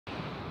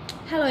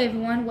Hello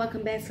everyone,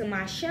 welcome back to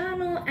my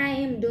channel. I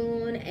am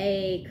doing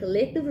a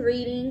collective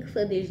reading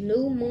for this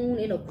new moon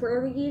in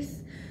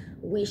Aquarius,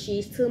 which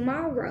is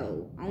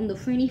tomorrow on the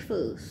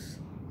 21st.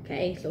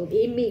 Okay, so at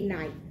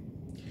midnight.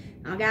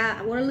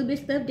 I wrote a little bit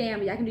of stuff down,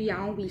 but y'all can do your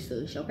own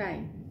research,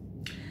 okay?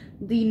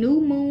 The new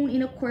moon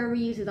in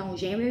Aquarius is on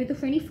January the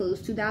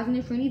 21st,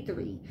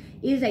 2023.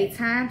 It is a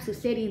time to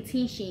set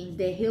intentions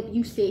that help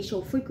you set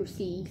your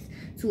frequencies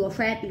to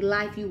attract the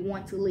life you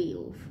want to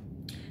live.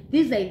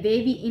 This is a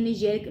very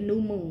energetic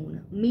new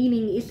moon,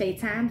 meaning it's a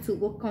time to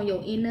work on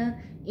your inner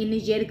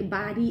energetic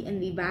body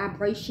and the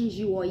vibrations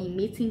you are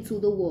emitting to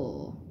the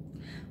world.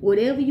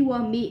 Whatever you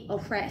emit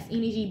attracts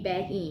energy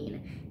back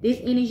in. This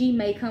energy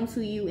may come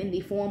to you in the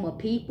form of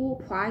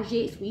people,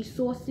 projects,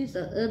 resources,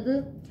 or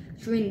other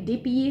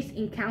serendipitous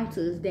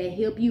encounters that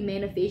help you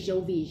manifest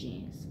your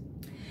visions.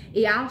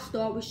 It all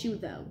starts with you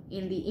though,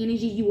 in the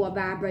energy you are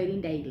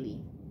vibrating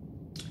daily.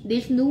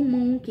 This new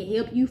moon can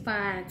help you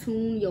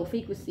fine-tune your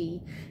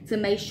frequency to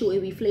make sure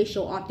it reflects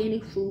your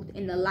authentic truth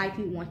and the life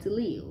you want to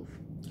live.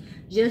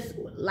 Just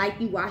like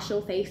you wash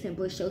your face and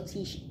brush your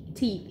teeth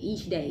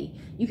each day,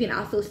 you can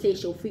also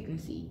set your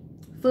frequency.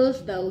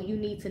 First though, you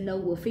need to know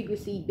what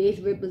frequency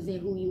best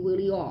represents who you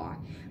really are.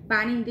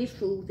 Finding this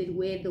truth is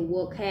where the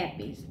work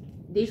happens.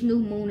 This new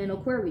moon in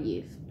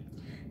Aquarius.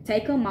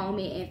 Take a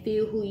moment and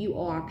feel who you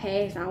are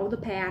past all the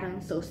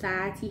patterns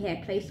society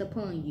had placed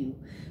upon you.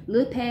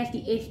 Look past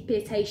the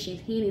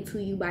expectations handed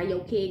to you by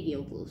your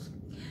caregivers.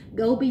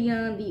 Go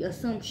beyond the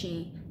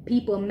assumption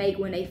people make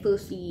when they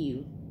first see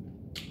you.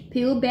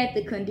 Peel back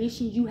the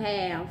conditions you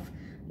had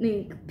to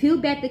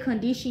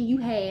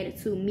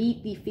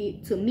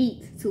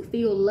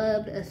feel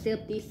loved,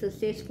 accepted,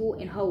 successful,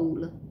 and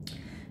whole.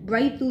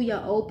 Break through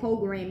your old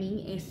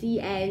programming and see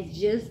as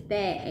just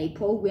that, a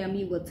program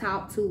you were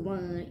taught to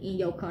run in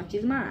your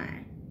conscious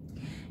mind.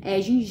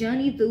 As you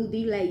journey through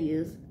the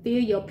layers, feel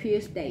your pure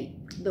state,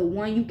 the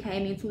one you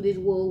came into this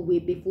world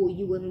with before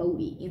you were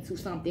molded into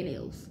something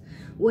else.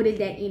 What is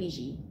that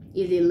energy?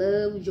 Is it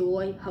love,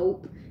 joy,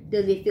 hope?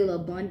 Does it feel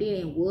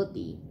abundant and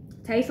worthy?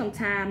 Take some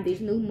time this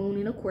new moon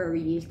in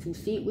Aquarius to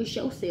sit with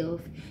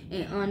yourself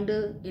and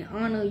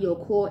honor your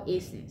core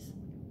essence.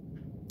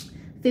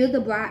 Feel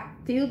the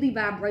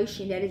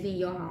vibration that is in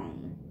your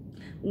home.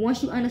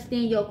 Once you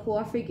understand your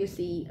core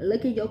frequency,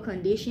 look at your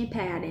conditioned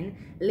pattern,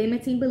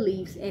 limiting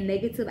beliefs, and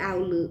negative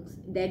outlooks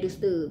that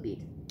disturb it.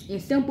 In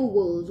simple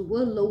words,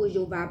 what lowers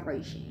your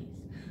vibrations?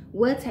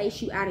 What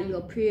takes you out of your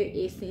pure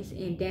essence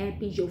and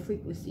dampens your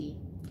frequency?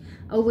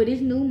 Over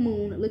this new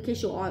moon, look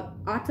at your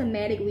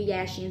automatic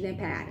reactions and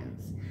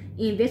patterns.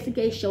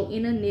 Investigate your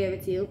inner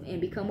narrative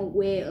and become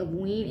aware of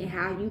when and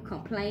how you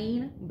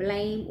complain,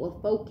 blame, or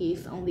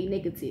focus on the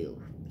negative.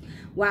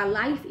 While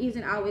life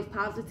isn't always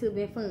positive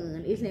and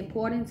fun, it's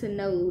important to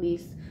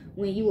notice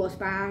when you are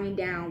spiraling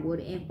downward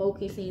and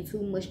focusing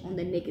too much on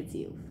the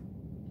negative.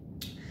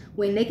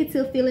 When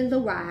negative feelings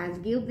arise,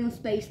 give them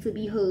space to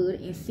be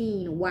heard and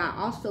seen while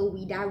also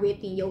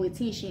redirecting your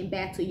attention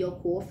back to your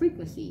core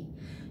frequency.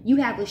 You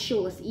have a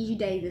choice each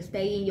day to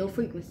stay in your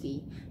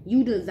frequency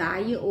you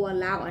desire or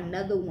allow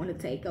another one to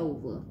take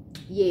over.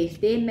 Yes,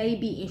 there may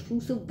be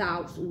intrusive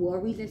thoughts,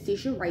 worries, and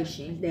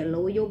situations that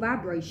lower your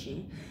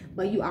vibration,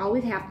 but you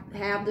always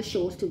have the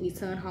choice to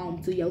return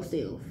home to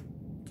yourself.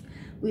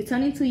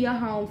 Returning to your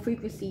home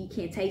frequency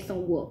can take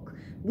some work.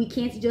 We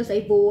can't just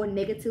avoid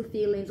negative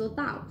feelings or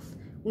thoughts.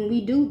 When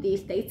we do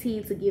this, they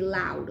tend to get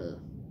louder.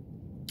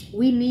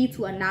 We need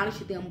to acknowledge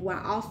them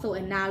while also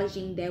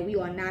acknowledging that we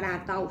are not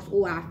our thoughts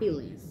or our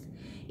feelings.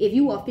 If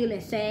you are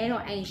feeling sad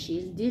or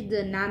anxious, this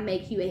does not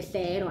make you a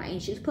sad or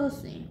anxious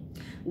person.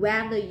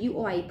 Rather, you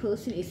are a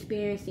person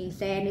experiencing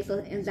sadness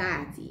or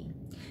anxiety.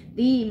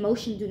 These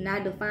emotions do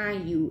not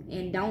define you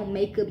and don't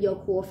make up your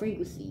core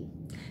frequency.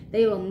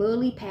 They are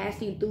merely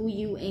passing through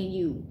you, and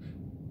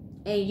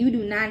you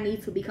do not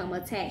need to become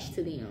attached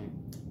to them.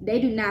 They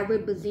do not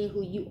represent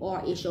who you are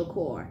at your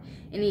core,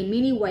 and in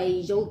many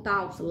ways, your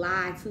thoughts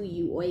lie to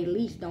you or at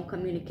least don't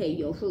communicate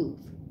your truth.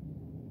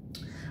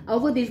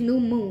 Over this new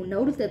moon,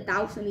 notice the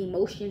thoughts and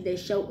emotions that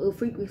show a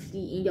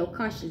frequency in your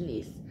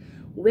consciousness.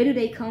 Where do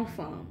they come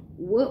from?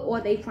 What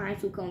are they trying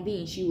to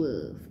convince you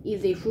of?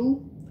 Is it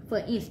true? For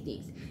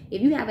instance,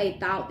 if you have a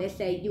thought that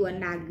says you are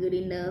not good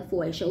enough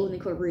for a chosen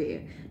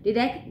career, did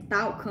that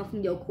thought come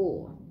from your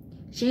core?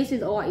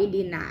 Chances are it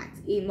did not.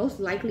 It most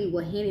likely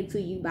was handed to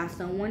you by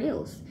someone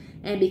else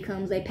and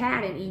becomes a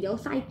pattern in your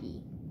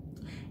psyche.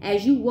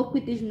 As you work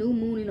with this new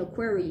moon in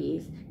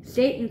Aquarius,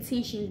 set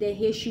intentions that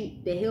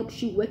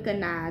helps you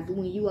recognize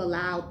when you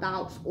allow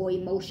thoughts or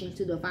emotions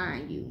to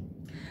define you.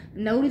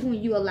 Notice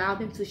when you allow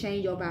them to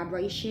change your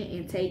vibration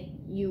and take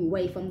you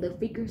away from the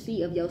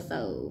frequency of your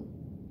soul.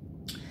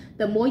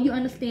 The more you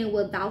understand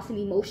what thoughts and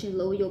emotions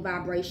lower your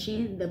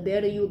vibration, the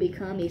better you will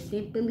become at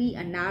simply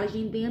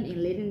acknowledging them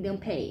and letting them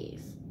pass.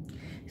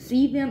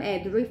 See them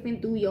as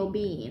drifting through your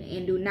being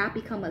and do not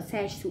become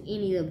attached to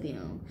any of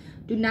them.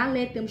 Do not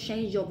let them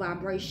change your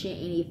vibration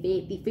and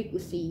affect the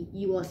frequency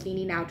you are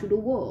sending out to the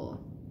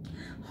world.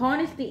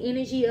 Harness the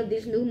energy of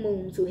this new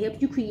moon to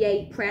help you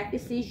create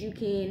practices you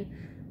can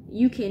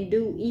you can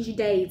do each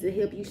day to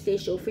help you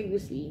set your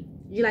frequency.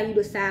 Just like you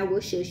decide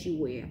what shirts you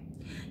wear.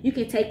 You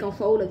can take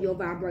control of your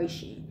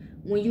vibration.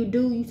 When you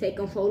do, you take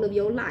control of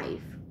your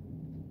life.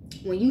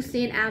 When you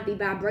send out the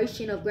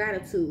vibration of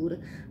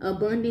gratitude,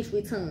 abundance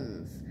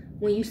returns.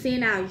 When you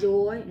send out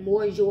joy,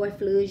 more joy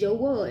floods your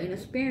world and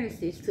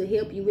experiences to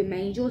help you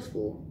remain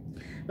joyful.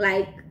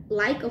 Like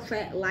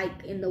attract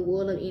like in the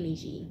world of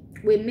energy.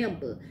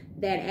 Remember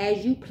that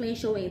as you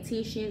place your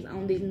intentions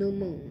on this new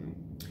moon,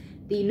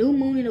 the new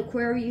moon in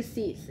Aquarius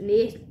sits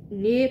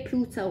near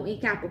Pluto in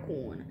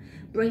Capricorn,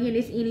 bringing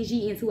this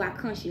energy into our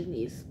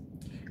consciousness.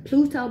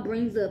 Pluto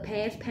brings up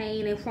past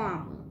pain and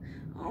trauma.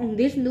 On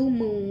this new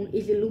moon,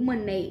 it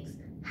illuminates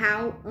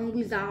how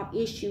unresolved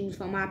issues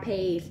from our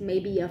past may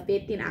be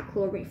affecting our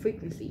current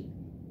frequency.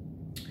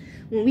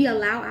 When we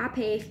allow our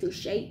past to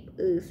shape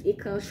us, it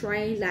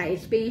constrains our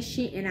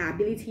expansion and our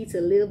ability to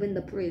live in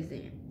the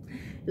present.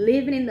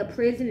 Living in the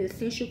present is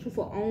essential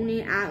for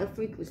owning our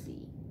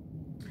frequency.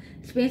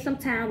 Spend some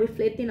time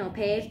reflecting on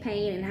past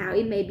pain and how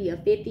it may be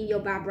affecting your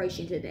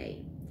vibration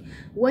today.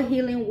 What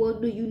healing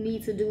work do you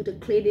need to do to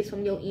clear this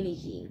from your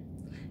energy?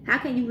 How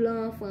can you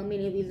learn from it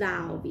and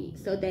resolve it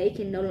so that it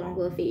can no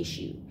longer affect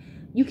you?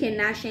 You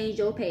cannot change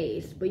your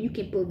past, but you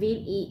can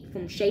prevent it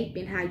from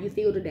shaping how you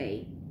feel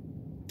today.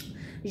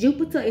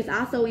 Jupiter is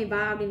also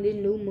involved in this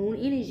new moon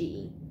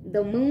energy.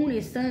 The moon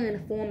and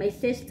sun form a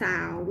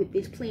sextile with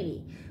this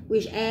planet,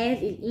 which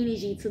adds its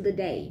energy to the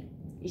day.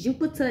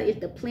 Jupiter is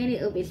the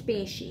planet of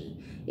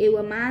expansion. It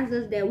reminds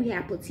us that we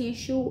have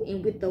potential,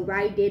 and with the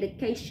right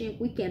dedication,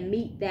 we can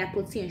meet that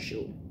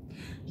potential.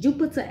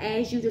 Jupiter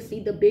asks you to see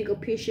the bigger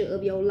picture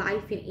of your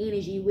life and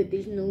energy with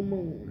this new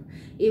moon.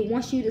 It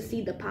wants you to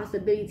see the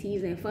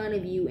possibilities in front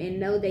of you and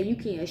know that you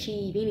can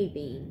achieve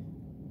anything.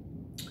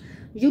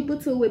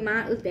 Jupiter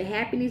reminds us that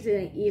happiness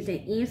is an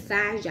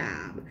inside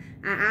job.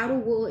 Our outer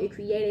world is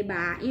created by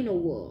our inner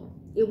world.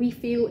 If we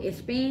feel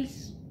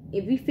expensive,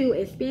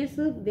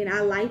 then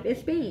our life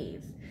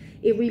expands.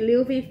 If we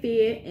live in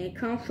fear and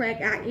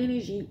contract our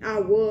energy,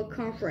 our world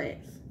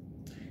contracts.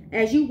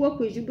 As you work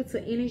with Jupiter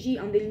energy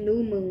on this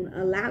new moon,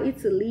 allow it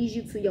to lead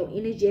you to your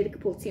energetic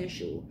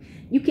potential.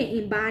 You can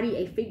embody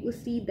a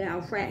frequency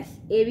that attracts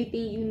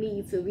everything you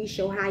need to reach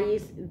your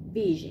highest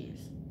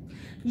visions.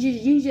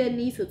 You just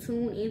need to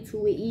tune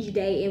into it each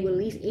day and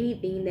release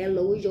anything that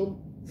lowers your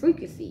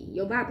frequency,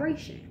 your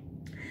vibration.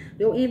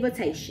 Your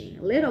invitation.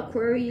 Let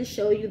Aquarius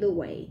show you the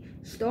way.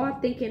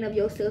 Start thinking of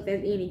yourself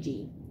as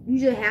energy. You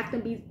just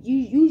happen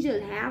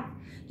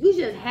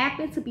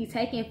to be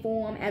taking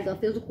form as a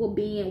physical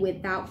being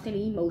with thoughts and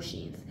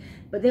emotions,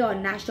 but they are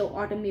not your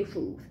ultimate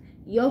truth.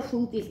 Your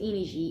truth is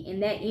energy,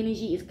 and that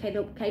energy is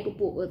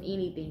capable of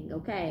anything.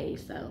 Okay,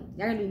 so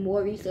y'all gonna do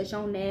more research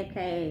on that.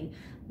 Okay,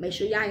 make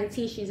sure y'all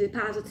intentions is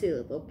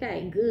positive.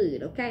 Okay,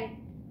 good. Okay,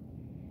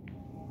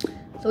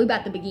 so we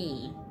about to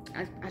begin.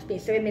 I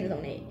spent 7 minutes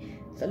on that,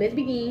 so let's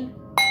begin.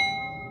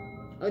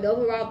 The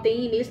overall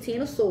theme is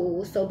 10 of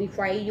Swords, so be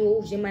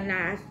Aquarius,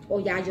 Gemini,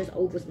 or y'all just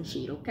over some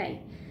shit. Okay,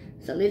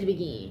 so let's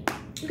begin.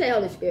 Okay,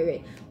 Holy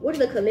Spirit, what do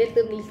the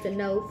collective needs to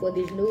know for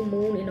this new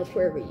moon in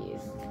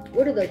Aquarius?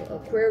 What do the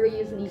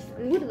collective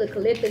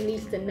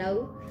needs to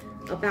know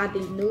about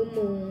this new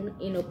moon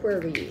in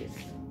Aquarius?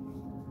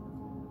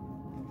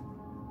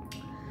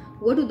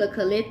 What do the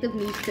collective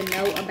needs to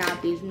know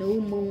about this new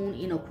moon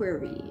in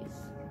Aquarius?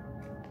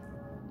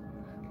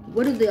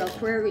 What do the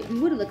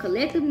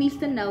collective needs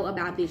to know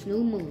about this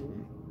new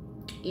moon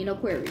in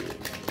Aquarius?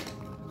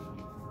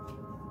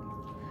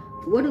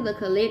 What do the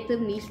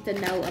collective needs to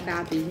know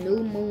about this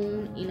new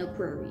moon in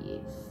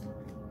Aquarius?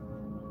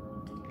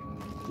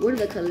 What do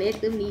the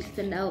collective needs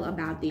to know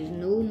about this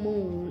new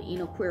moon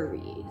in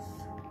Aquarius?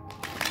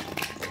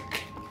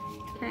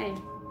 Okay.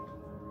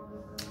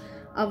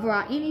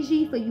 Overall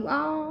energy for you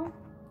all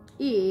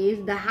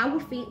is the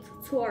Hierophant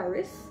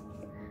Taurus.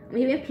 I'm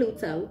here in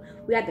Pluto.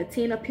 We got the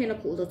 10 of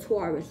Pentacles of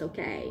Taurus,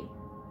 okay?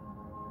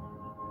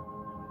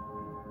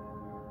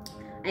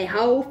 A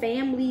whole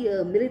family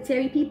of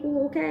military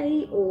people,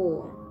 okay?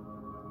 Or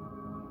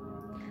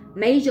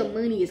major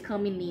money is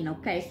coming in,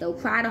 okay? So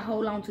try to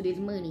hold on to this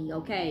money,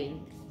 okay?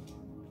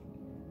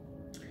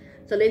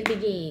 So let's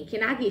begin.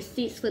 Can I get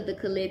 6 for the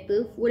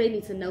collective? What they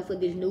need to know for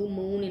this new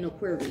moon in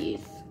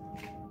Aquarius?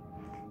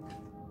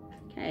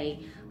 Okay,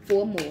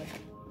 4 more.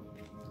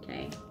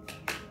 Okay.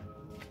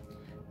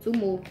 2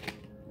 more.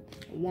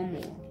 1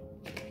 more.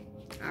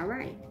 All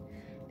right.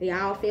 They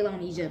all fell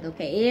on each other.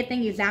 Okay,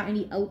 everything is out in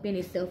the open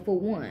except for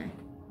 1.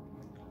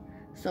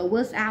 So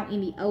what's out in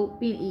the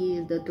open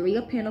is the 3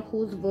 of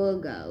Pentacles,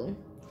 Virgo,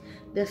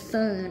 the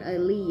Sun, a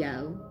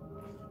Leo,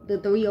 the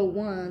 3 of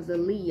Wands, a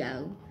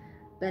Leo,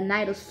 the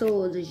Knight of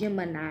Swords, a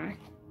Gemini,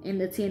 and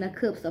the 10 of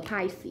Cups, a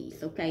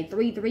Pisces. Okay,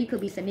 3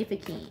 could be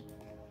significant.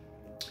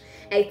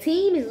 A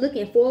team is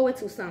looking forward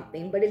to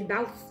something, but it's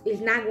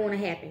not going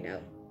to happen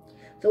though.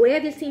 So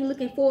whatever this team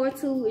looking forward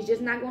to is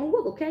just not going to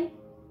work, okay?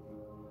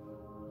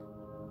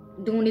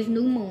 During this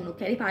new moon,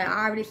 okay? They probably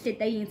already set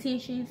their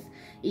intentions.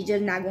 It's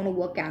just not going to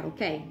work out,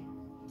 okay?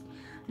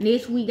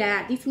 Next, we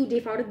got these two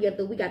different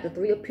together. We got the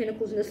Three of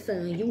Pentacles and the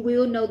Sun. You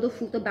will know the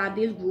truth about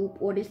this group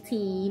or this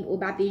team or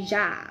about this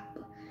job.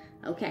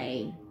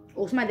 Okay?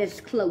 Or somebody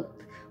that's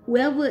cloaked.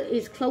 Whoever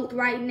is cloaked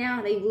right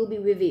now, they will be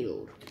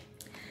revealed.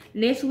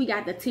 Next, we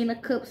got the Ten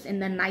of Cups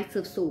and the Knight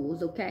of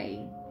Swords.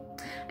 Okay?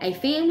 A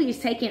family is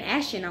taking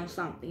action on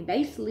something.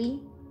 Basically,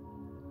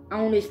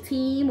 on this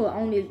team or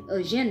on this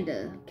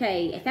agenda.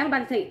 Okay? A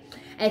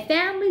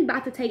family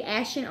about to take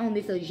action on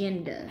this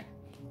agenda.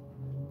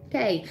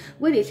 Okay,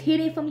 what is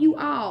hidden from you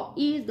all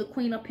is the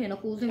Queen of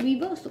Pentacles in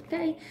reverse,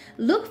 okay?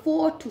 Look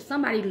forward to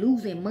somebody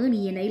losing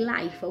money in their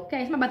life,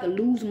 okay? Somebody about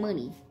to lose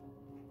money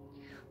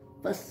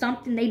for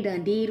something they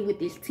done did with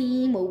this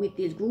team or with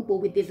this group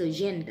or with this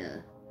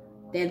agenda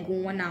that's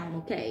going on,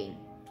 okay?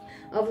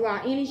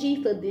 Overall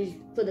energy for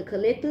the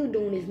collective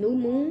during this new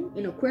moon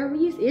in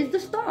Aquarius is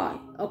the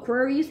Star,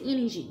 Aquarius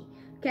energy,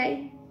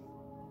 okay?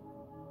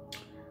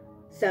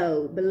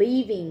 So,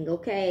 believing,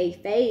 okay?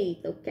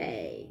 Faith,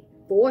 okay?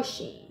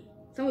 Fortune.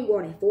 Some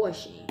regarding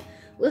fortune.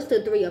 What's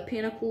the Three of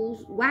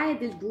Pentacles? Why is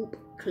this group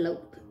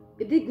cloaked?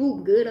 Is this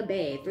group good or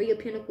bad? Three of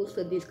Pentacles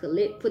for this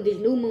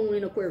new moon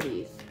in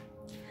Aquarius.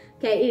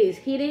 Okay, it is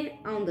hidden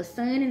on the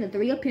Sun and the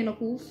Three of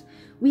Pentacles.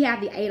 We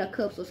have the Eight of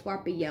Cups of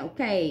Scorpio.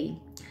 Okay,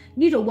 you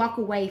need to walk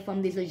away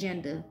from this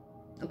agenda.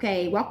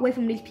 Okay, walk away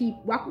from these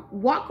people.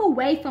 Walk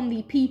away from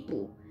the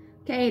people.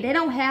 Okay, they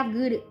don't have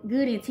good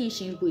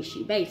intentions with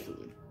you,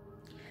 basically.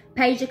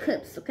 Page of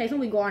Cups, okay?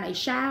 Some regarding a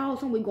child,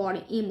 some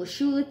regarding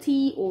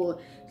immaturity, or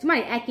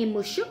somebody acting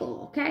mature,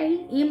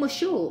 okay?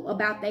 Immature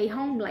about their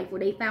home life or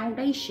their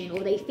foundation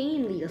or their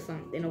family or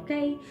something,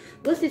 okay?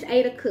 What's this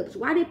Eight of Cups?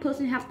 Why did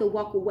person have to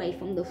walk away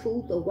from the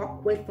truth or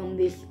walk away from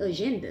this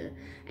agenda?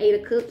 Eight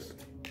of Cups,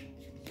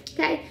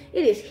 okay?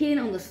 It is hidden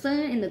on the Sun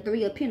and the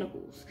Three of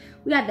Pentacles.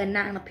 We got the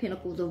Nine of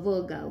Pentacles of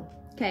Virgo.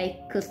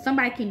 Okay, because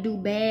somebody can do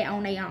bad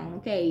on their own,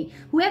 okay?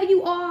 Whoever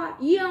you are,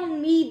 you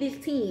don't need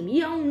this team.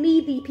 You don't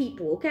need these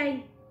people,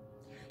 okay?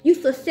 You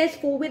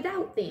successful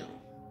without them,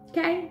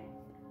 okay?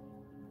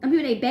 I'm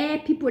hearing they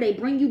bad people, they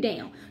bring you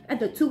down. At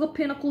the Two of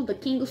Pentacles, the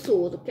King of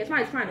Swords, okay?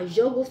 Somebody's trying to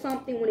juggle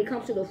something when it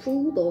comes to the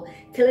truth or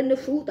telling the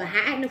truth or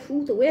hiding the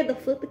truth or where the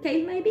fuck the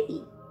case may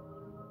be.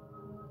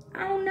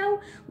 I don't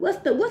know. What's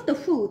the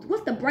truth?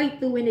 What's the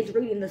breakthrough in this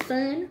reading? The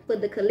Sun for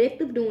the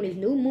collective during this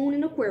new moon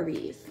in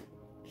Aquarius.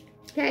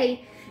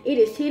 Okay, it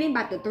is hidden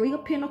by the Three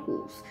of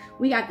Pentacles.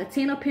 We got the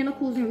Ten of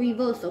Pentacles in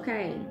reverse,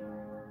 okay?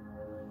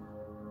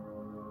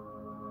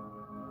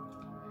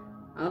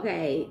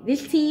 Okay,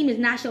 this team is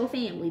not your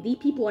family. These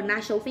people are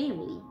not your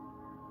family.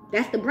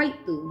 That's the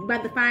breakthrough. You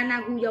about to find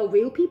out who your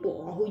real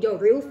people are, who your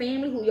real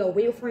family, who your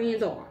real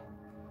friends are.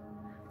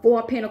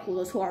 Four of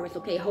Pentacles or Taurus,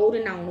 okay?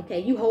 Holding on,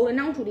 okay? You holding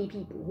on to these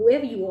people.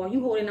 Whoever you are, you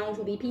holding on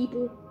to these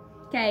people,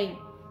 okay?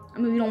 I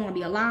mean, you don't want to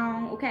be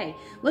alone, okay?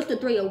 What's the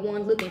Three of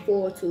Wands looking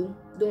forward to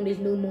during this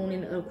new moon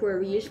in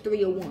Aquarius?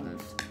 Three of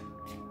Wands,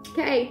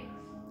 okay?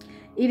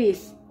 It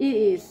is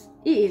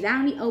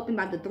only open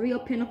by the Three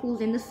of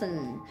Pentacles and the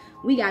Sun.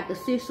 We got the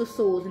Six of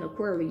Swords in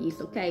Aquarius,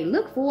 okay?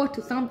 Look forward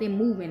to something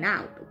moving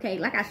out, okay?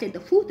 Like I said, the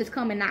truth is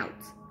coming out,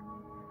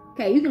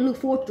 okay? You can look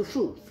forward to the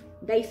truth,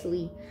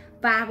 basically.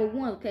 Five of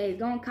Wands, okay? It's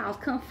going to cause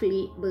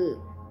conflict, but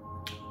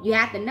you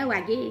have to know, I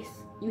guess.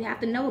 You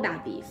have to know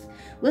about this.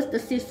 What's the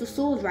Six of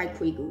Swords right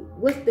quick?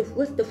 What's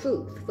the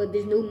truth for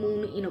this new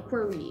moon in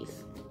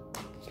Aquarius?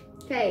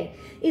 Okay,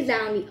 it's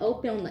only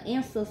open on the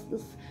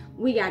ancestors.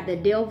 We got the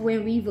Devil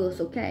in reverse,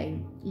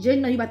 okay? Just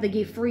know you about to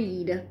get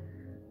freed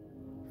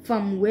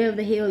from wherever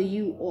the hell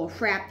you are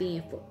trapped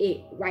in for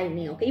it right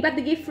now. Okay, you about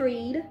to get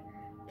freed,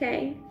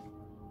 okay?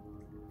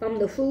 From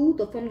the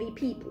truth or from the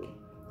people.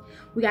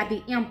 We got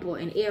the Emperor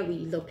in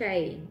Aries,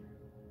 okay?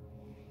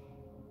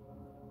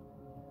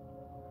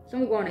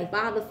 Somebody going a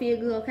father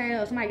figure, okay?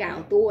 Or somebody got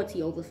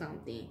authority over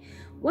something.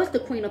 What's the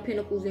Queen of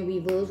Pentacles in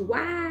reverse?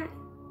 Why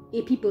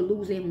is people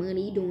losing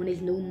money during this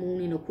new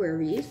moon in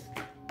Aquarius?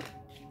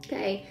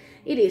 Okay.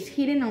 It is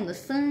hidden on the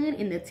Sun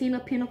and the Ten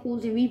of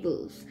Pentacles in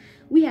reverse.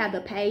 We have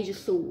the Page of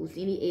Swords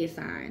in the air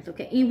signs,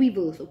 okay? In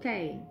reverse,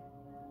 okay?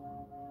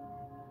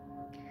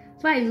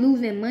 Somebody's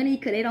losing money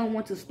because they don't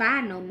want to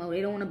spy no more.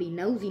 They don't want to be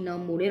nosy no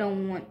more. They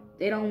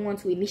don't want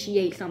to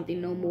initiate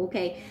something no more,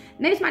 okay?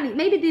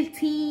 Maybe this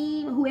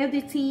team, whoever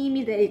this team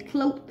is that is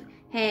cloaked,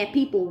 had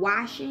people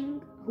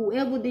watching.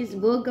 Whoever this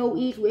Virgo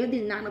is, whoever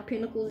this Nine of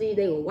Pentacles is,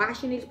 they were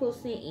watching this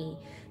person and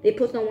they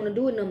person don't want to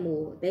do it no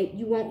more.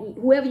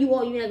 Whoever you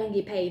are, you're not going to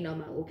get paid no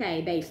more,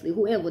 okay? Basically,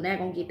 whoever, they're not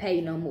going to get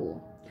paid no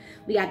more.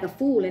 We got the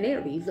Fool in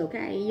Aries,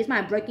 okay? It's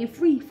not breaking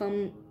free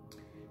from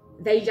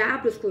their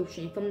job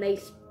description,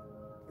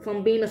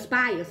 from being a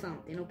spy or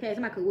something, okay?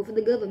 Somebody could work for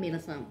the government or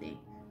something.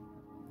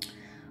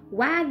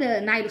 Why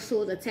the Knight of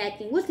Swords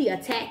attacking? What's the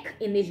attack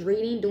in this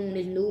reading during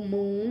this new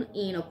moon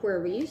in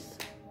Aquarius?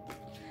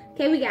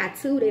 Okay, we got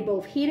two. They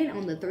both hidden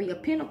on the Three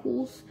of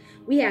Pentacles.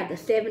 We have the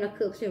Seven of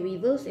Cups in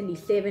reverse and the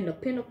Seven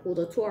of Pentacles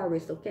of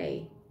Taurus,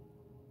 okay?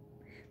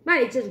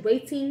 Somebody just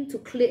waiting to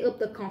clear up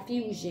the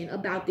confusion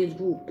about this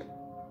group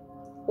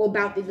or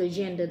about this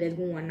agenda that's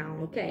going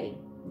on, okay?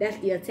 That's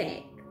the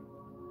attack.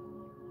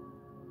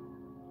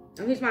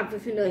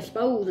 Somebody's finna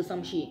expose or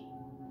some shit.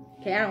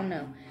 Okay, I don't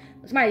know.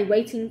 Somebody's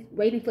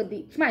waiting for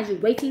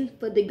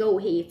the go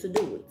ahead to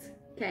do it.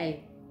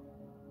 Okay.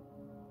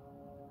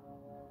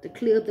 To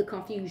clear up the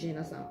confusion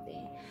or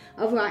something.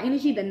 Overall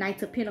energy, the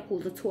Knight of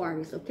Pentacles of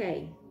Taurus.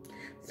 Okay.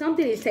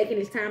 Something is taking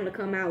its time to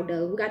come out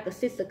though. We got the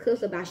Six of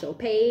Cups about your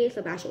past,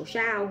 about your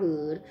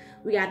childhood.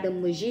 We got the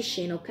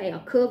Magician, okay? A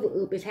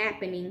cover up is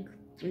happening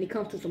when it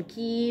comes to some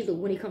kids or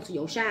when it comes to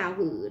your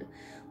childhood.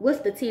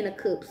 What's the Ten of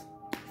Cups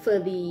for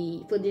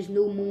this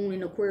new moon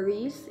in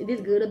Aquarius? Is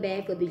this good or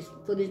bad for this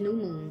new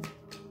moon?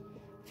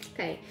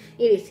 Okay.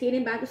 It is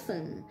hidden by the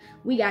sun.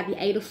 We got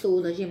the Eight of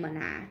Swords of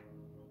Gemini.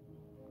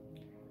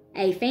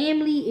 A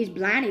family is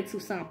blinded to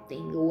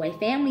something, or a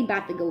family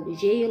about to go to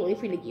jail, or they're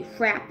finna get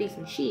trapped in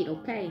some shit,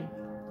 okay?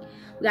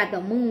 We got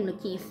the moon, the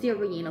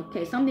Cancerian,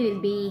 okay? Something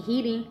is being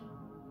hidden.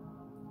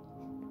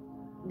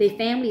 The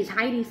family is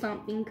hiding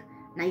something.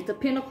 Knight of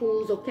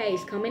Pentacles, okay?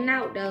 It's coming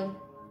out, though.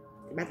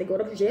 They're about to go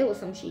to jail or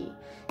some shit.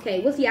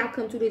 Okay, what's the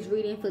outcome to this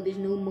reading for this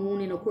new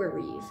moon in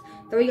Aquarius?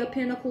 Three of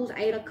Pentacles,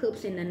 Eight of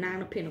Cups, and the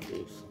Nine of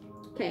Pentacles.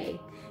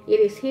 Okay. It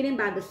is hidden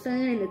by the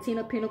sun and the Ten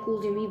of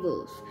Pentacles in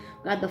reverse.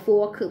 We got the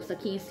Four of Cups of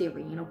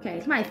Cancerian, okay?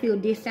 Somebody feel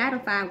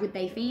dissatisfied with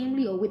their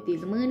family or with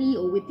this money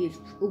or with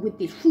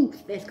this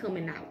truth that's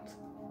coming out.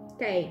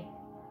 Okay.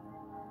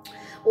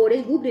 Or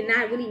this group did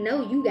not really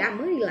know you got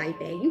money like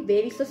that. You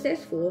very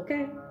successful,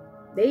 okay?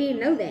 They didn't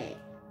know that.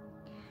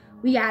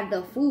 We got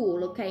the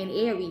Fool, okay, in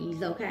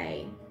Aries,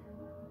 okay?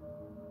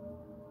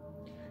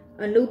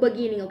 A new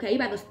beginning, okay? You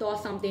about to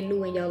start something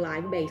new in your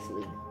life,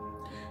 basically.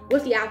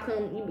 What's the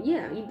outcome?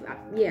 Yeah.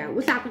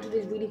 What's the outcome to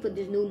this reading for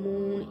this new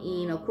moon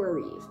in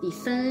Aquarius? The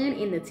sun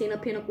and the Ten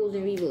of Pentacles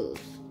in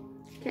reverse.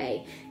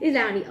 Okay. It's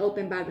already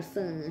opened by the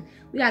sun.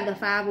 We got the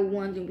Five of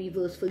Wands in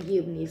reverse,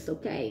 forgiveness,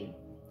 okay?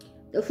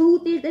 The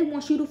truth is they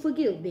want you to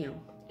forgive them,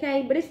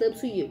 okay? But it's up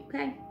to you,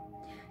 okay?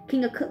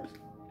 King of Cups.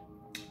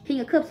 King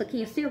of Cups are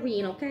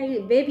Cancerian,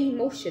 okay? Very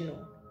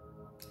emotional.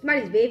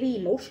 Somebody's very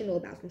emotional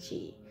about some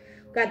shit.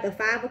 We got the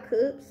Five of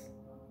Cups.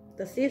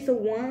 The Six of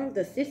Wands,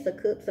 the Six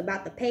of Cups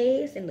about the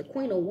past, and the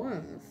Queen of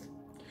Wands.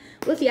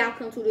 What's the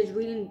outcome to this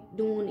reading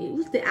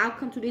What's the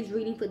outcome to this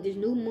reading for this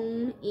new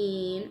moon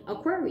in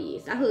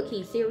Aquarius? I heard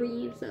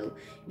Cancerian, so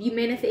if you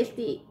manifest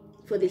it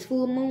for this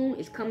full moon,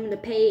 it's coming to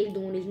pass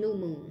during this new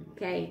moon,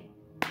 okay?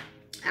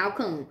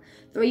 Outcome.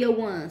 Three of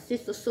Wands,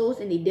 Six of Swords,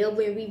 and the Devil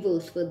in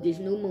reverse for this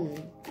new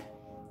moon.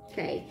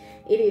 Okay.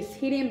 It is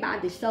hidden by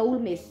the soul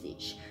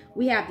message.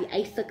 We have the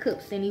Ace of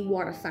Cups in the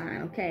water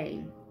sign,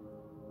 okay?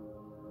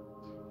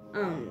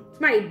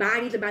 Somebody's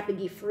body's about to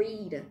get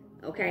freed,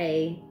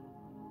 okay?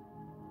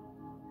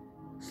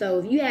 So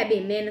if you have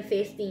been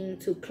manifesting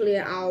to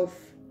clear off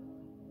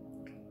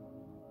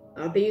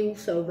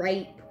abuse or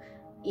rape,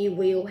 it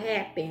will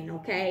happen,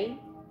 okay?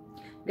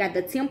 Got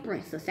the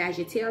Temperance of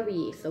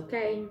Sagittarius,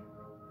 okay?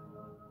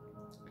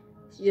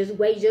 Just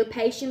wait, just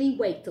patiently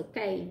wait,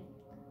 okay?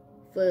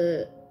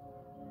 For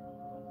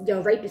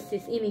your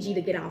rapist's energy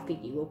to get off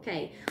of you,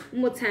 okay?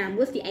 One more time,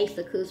 what's the Ace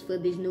of Cups for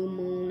this new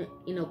moon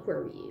in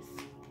Aquarius?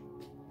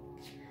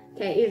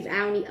 Okay, it's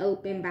only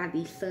opened by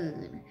the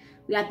sun.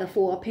 We got the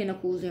Four of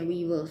Pentacles in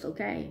reverse,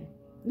 okay?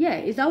 Yeah,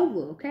 it's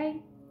over, okay?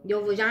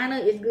 Your vagina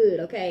is good,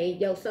 okay?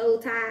 Your soul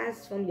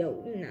ties from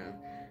your,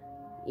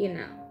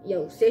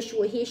 your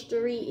sexual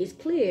history is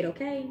cleared,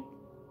 okay?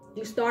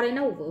 You starting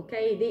over,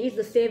 okay? There is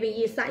a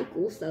 7-year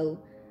cycle,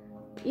 so,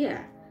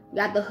 yeah. You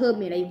got the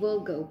Hubman, a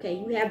Virgo,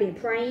 okay? You have been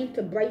praying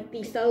to break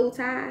these soul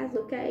ties,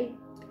 okay?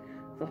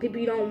 For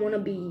people you don't want to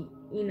be,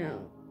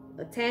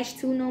 attached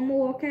to no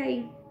more,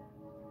 okay?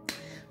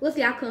 What's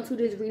the outcome to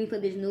this reading for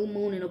this new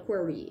moon in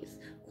Aquarius?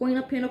 Queen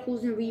of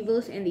Pentacles in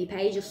reverse and the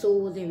Page of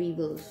Swords in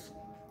reverse.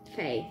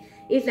 Okay.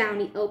 It's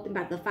only open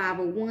by the Five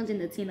of Wands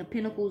and the Ten of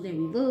Pentacles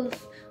in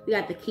reverse. We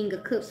got the King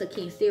of Cups of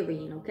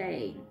Cancerian,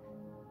 okay?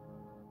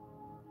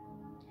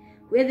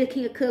 Whoever the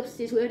King of Cups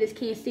is, whoever this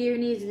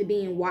Cancerian is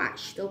being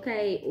watched,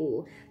 okay?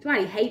 Or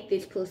somebody hate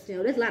this person.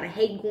 Or there's a lot of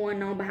hate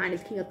going on behind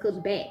this King of Cups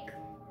back.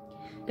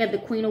 Got the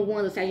Queen of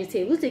Wands of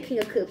Sagittarius. What's the King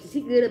of Cups? Is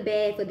he good or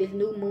bad for this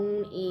new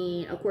moon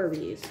in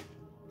Aquarius?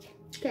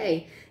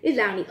 Okay, it's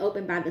only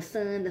opened by the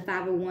sun, the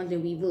Five of Wands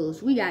in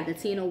reverse. We got the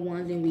Ten of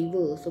Wands in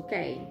reverse,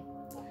 okay?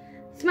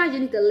 Somebody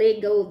just need to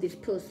let go of this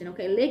person,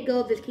 okay? Let go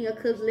of this King of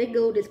Cups. Let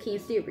go of this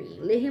Cancerian.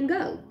 Let him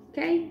go,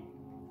 okay?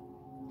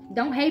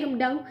 Don't hate him,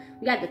 though.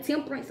 We got the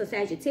Temperance of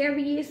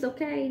Sagittarius,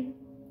 okay?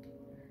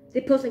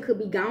 This person could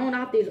be gone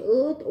off this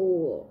earth,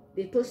 or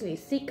this person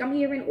is sick, I'm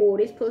hearing, or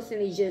this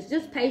person is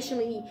just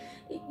patiently,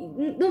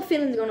 no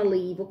feelings gonna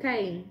leave,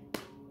 okay?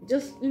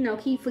 Just,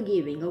 keep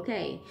forgiving,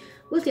 okay?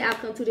 What's the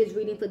outcome to this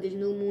reading for this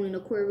new moon in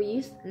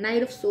Aquarius?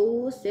 Knight of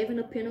Swords, Seven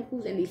of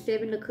Pentacles, and the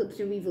Seven of Cups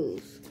in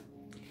reverse.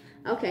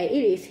 Okay,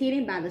 it is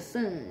hidden by the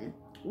sun.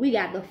 We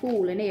got the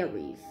Fool in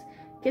Aries.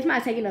 Okay,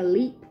 somebody taking a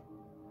leap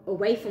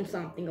away from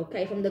something,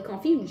 okay? From the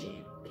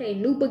confusion. Okay,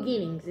 new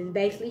beginnings is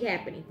basically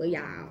happening for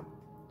y'all.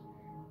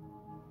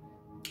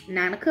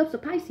 Nine of Cups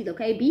of Pisces,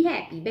 okay? Be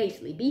happy,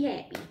 basically. Be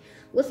happy.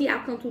 What's the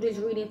outcome to this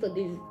reading for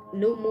this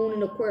new moon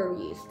in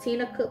Aquarius?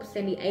 Ten of Cups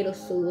and the Eight of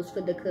Swords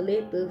for the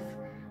collective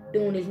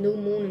during this new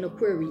moon in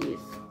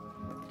Aquarius.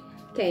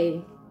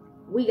 Okay,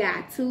 we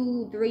got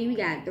 2, 3, we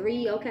got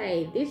 3.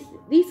 Okay,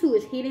 these 2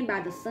 is hidden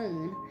by the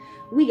sun.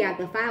 We got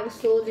the 5 of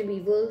Swords in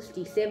reverse,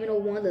 the 7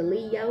 of Wands, the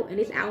Leo, and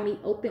it's out in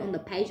the open on the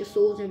Page of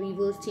Swords in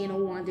reverse, 10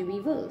 of Wands in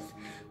reverse.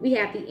 We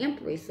have the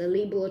Empress, a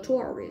Libra,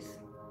 Taurus.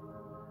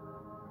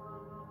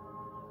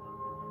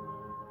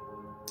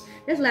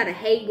 There's a lot of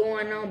hate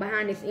going on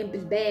behind this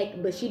Empress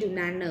back, but she do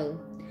not know.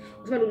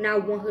 Somebody do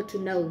not want her to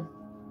know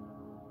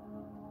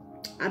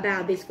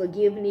about this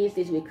forgiveness,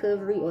 this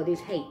recovery, or this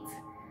hate.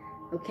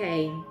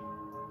 Okay?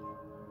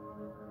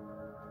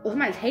 Or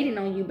somebody's hating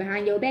on you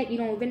behind your back, you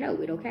don't even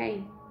know it,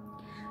 okay?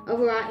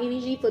 Overall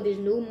energy for this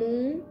new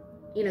moon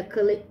in a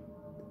collective,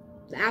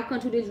 the outcome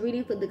to this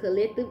reading for the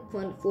collective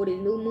for this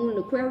new moon in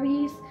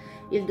Aquarius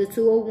is the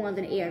 2 of Wands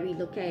in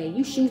Aries, okay?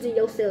 You choosing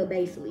yourself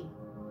basically.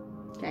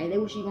 Okay, that's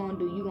what you gonna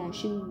do. You gonna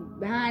choose.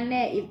 Behind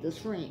that is the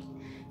strength.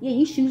 Yeah,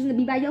 you choosing to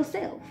be by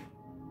yourself.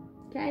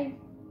 Okay?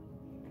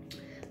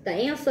 The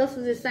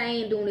ancestors is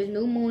saying during this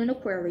new moon in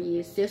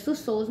Aquarius, sister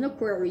souls in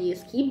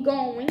Aquarius, keep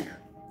going.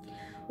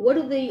 What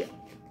do the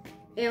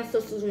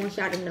ancestors want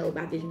y'all to know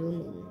about this new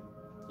moon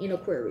in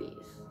Aquarius?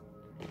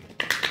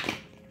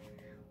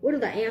 What do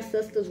the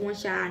ancestors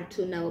want y'all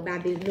to know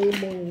about this new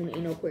moon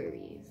in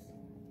Aquarius?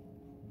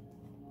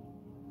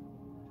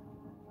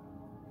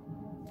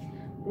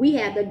 We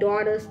have the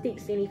daughter of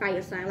sticks in the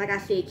fire sign. Like I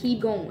said,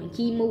 keep going,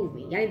 keep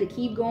moving. Y'all need to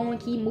keep going,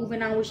 keep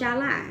moving on with y'all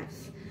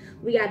lives.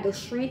 We got the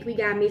strength. We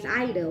got Miss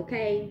Ida,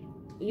 okay?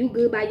 You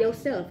good by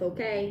yourself,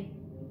 okay?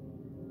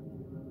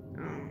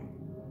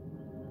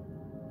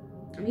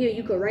 I'm here.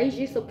 You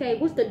courageous, okay?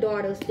 What's the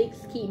daughter of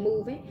sticks? Keep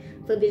moving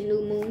for this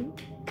new moon.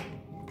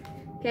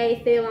 Okay,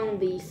 it fell on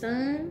the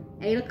Sun,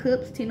 8 of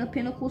Cups, 10 of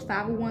Pentacles,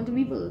 5 of Wands in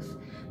reverse.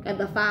 Got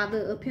the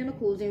Father of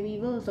Pentacles in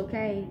reverse,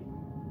 okay?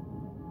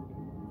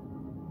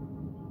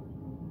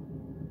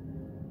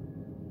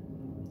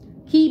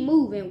 Keep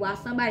moving while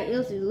somebody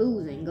else is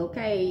losing,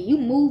 okay? You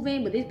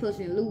moving, but this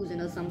person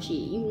losing or some shit.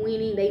 You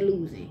winning, they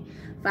losing.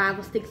 5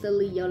 of Sticks of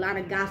Leo. A lot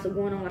of gossip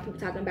going on, like people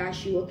talking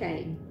about you,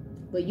 okay?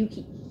 But you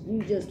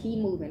just keep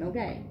moving,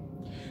 okay?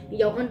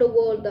 Your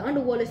underworld, the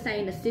underworld is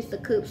saying the 6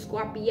 of Cups,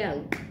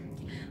 Scorpio.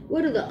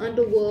 What do the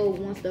underworld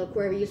wants the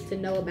Aquarius to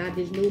know about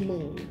this new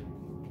moon?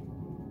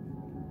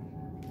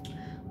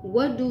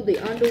 What do the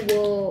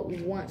underworld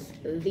wants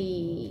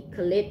the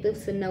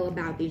collective to know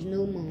about this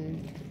new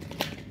moon?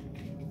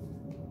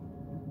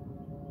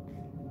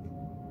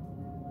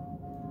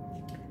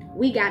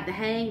 We got the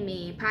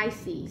Hangman,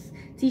 Pisces.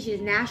 Teaches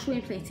natural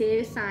and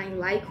planetary sign,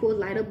 light course,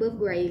 light above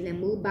graves,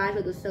 and move bodies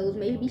of the souls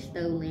may be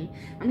stolen.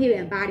 I'm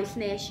hearing body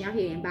snatching. I'm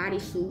hearing body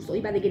suit. So you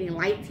about to get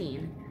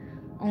enlightened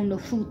on the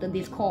fruit of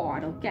this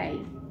card, okay?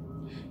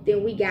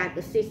 Then we got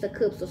the 6 of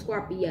Cups of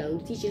Scorpio.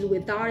 Teaches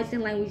with artists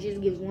and languages,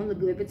 gives one a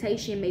good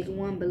reputation, makes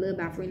one beloved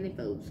by friendly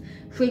folks.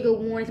 Trigger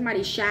warning,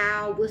 somebody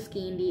showered, was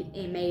skinned it,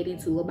 and made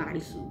into a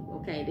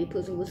bodysuit, okay? They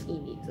put some was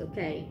skinned it,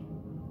 okay?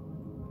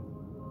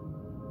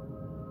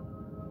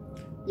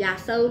 Y'all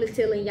soul is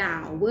telling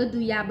y'all, what do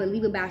y'all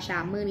believe about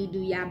y'all money? Do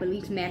y'all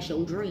believe smash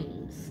your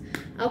dreams?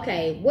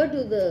 Okay, what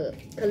do the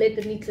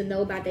collective need to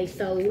know about their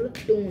soul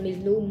during this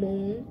new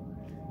moon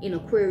in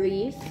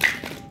Aquarius?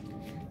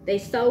 Their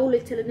soul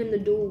is telling them to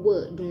do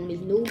what during this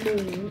new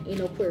moon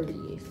in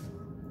Aquarius?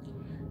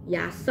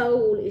 Y'all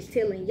soul is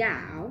telling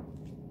y'all,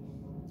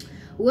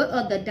 what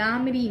are the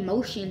dominant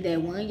emotions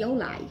that run your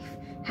life?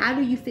 How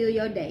do you feel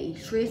your day?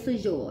 Stress or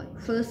joy?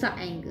 Trust or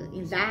anger?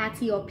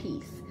 Anxiety or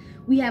peace?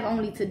 We have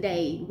only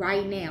today,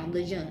 right now,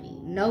 the journey.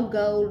 No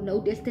goal,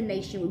 no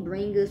destination will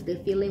bring us the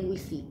feeling we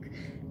seek.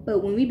 But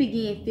when we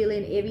begin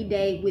feeling every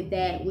day with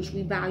that which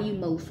we value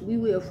most, we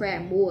will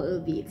attract more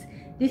of it.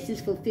 This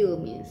is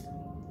fulfillment.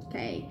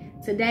 Okay.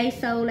 Today's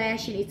soul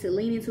action is to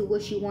lean into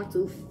what you want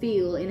to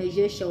feel and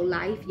adjust your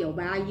life, your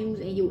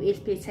values, and your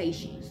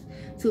expectations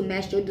to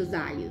match your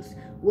desires.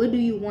 What do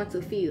you want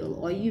to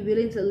feel? Are you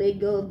willing to let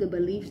go of the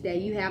beliefs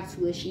that you have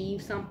to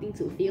achieve something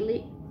to feel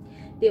it?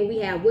 Then we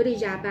have, what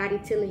is y'all body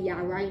telling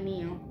y'all right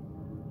now?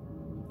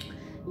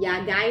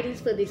 Y'all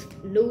guidance for this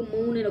new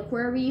moon in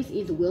Aquarius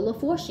is Wheel of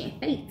Fortune,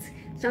 fate.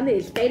 Something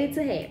is fated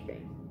to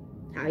happen.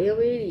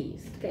 However it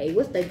is. Okay,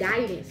 what's the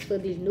guidance for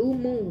this new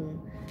moon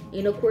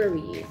in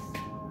Aquarius?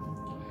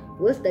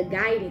 What's the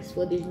guidance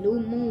for this new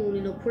moon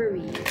in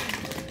Aquarius?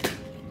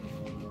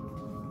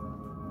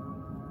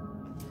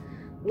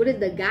 What is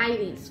the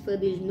guidance for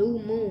this new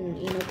moon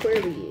in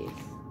Aquarius?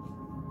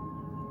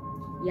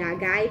 Y'all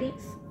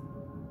guidance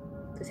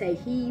to take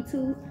heed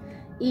to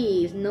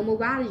is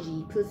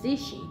numerology,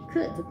 position,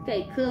 cut.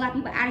 Okay, cut a lot of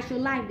people out of your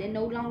life. They're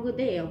no longer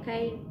there,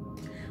 okay?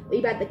 We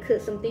about to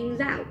cut some things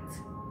out.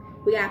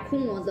 We got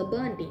coins,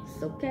 abundance,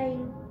 okay?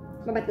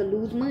 I'm about to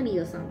lose money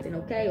or something,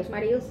 okay? Or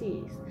somebody else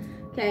is.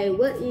 Okay,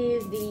 what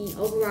is the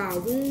overall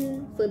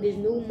rune for this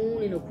new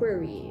moon in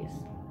Aquarius?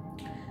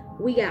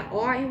 We got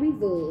R in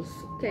reverse,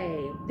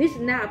 okay? This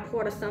is not a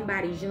part of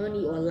somebody's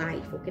journey or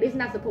life, okay? This is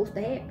not supposed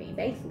to happen,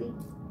 basically,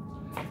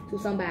 to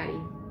somebody.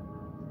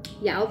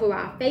 Yeah,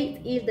 overall, faith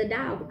is the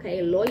dog,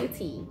 okay?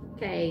 Loyalty,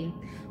 okay?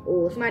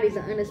 Or somebody's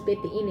an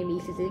unexpected enemy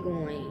since it's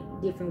going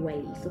different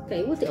ways,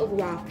 okay? What's the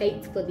overall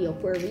fate for the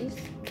Aquarius?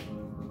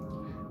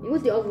 And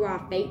what's the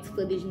overall fate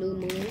for this new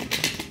moon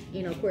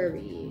in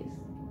Aquarius?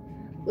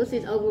 What's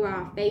this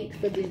overall fate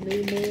for this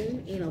new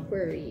moon in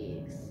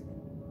Aquarius?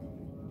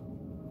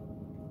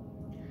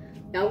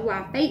 The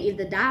overall fate is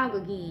the dog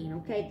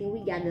again, okay? Then we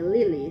got the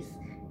Lilies,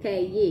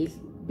 okay? Yes,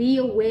 be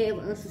aware of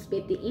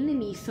unsuspected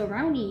enemies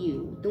surrounding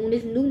you. During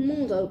this new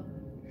moon, so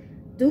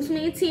do some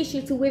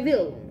attention to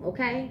reveal them,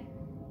 okay?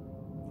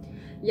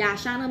 Y'all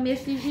Shana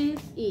messages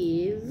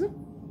is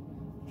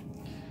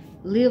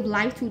live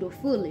life to the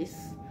fullest.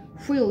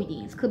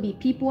 Trillions. Could be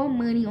people or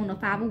money on the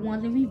 5 of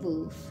Wands in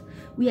reverse.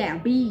 We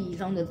have bees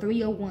on the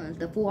 3 of Wands,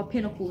 the 4 of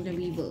Pentacles in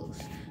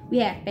reverse. We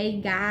have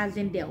fake guys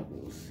and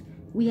devils.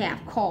 We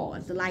have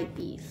cars like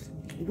this.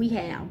 We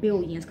have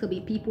billions. Could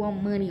be people or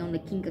money on the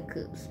King of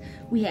Cups.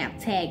 We have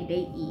tag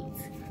they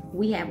eat.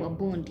 We have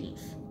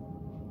abundance.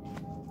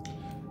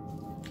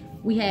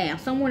 We have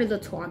someone is a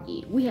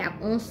target. We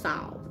have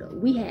unsolved.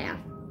 We have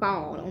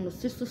fall on the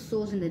Sister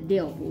Swords and the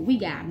Devil. We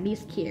got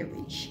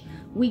miscarriage.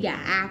 We got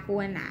eye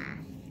for an eye.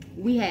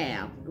 We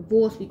have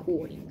voice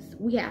recordings.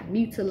 We have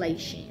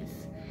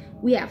mutilations.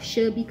 We have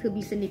should be, could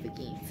be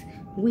significant.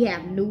 We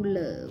have new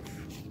love.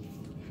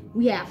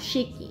 We have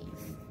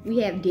chickens. We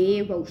have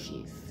dead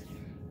roaches.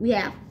 We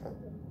have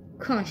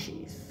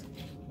conscious.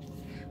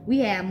 We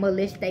have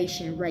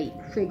molestation, rape,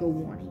 trigger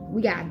warning.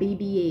 We got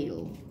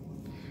BBL.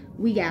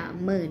 We got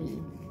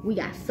money. We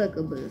got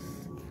succubus.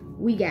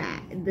 We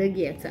got the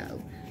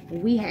ghetto.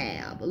 We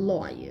have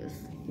lawyers.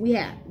 We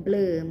have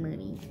blood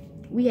money.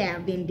 We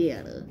have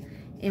vendetta.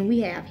 And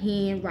we have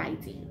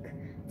handwriting.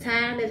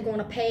 Time is going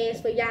to pass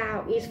for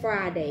y'all. It's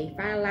Friday.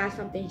 Finalize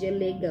something, just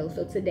let go.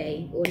 So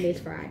today or next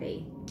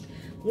Friday.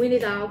 When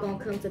is all going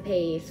to come to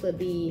pass for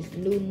this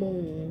new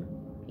moon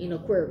in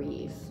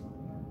Aquarius?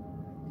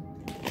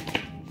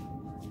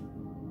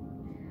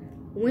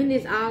 When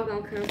is all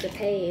going to come to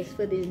pass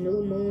for this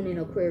new moon in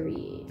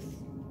Aquarius?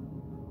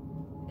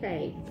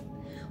 Okay.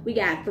 We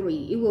got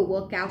 3. It will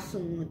work out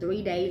soon.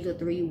 3 days or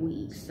 3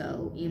 weeks.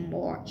 So in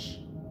March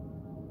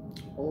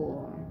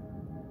or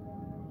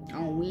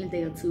on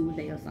Wednesday or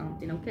Tuesday or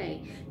something,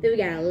 okay? Then we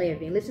got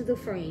 11. Listen to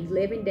friends.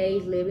 11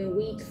 days, 11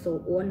 weeks,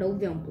 or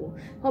November.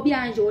 Hope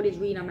y'all enjoyed this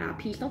reading. I'm out.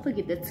 Peace. Don't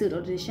forget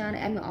to shine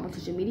at me on all my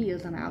social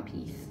medias. I'm out.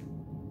 Peace.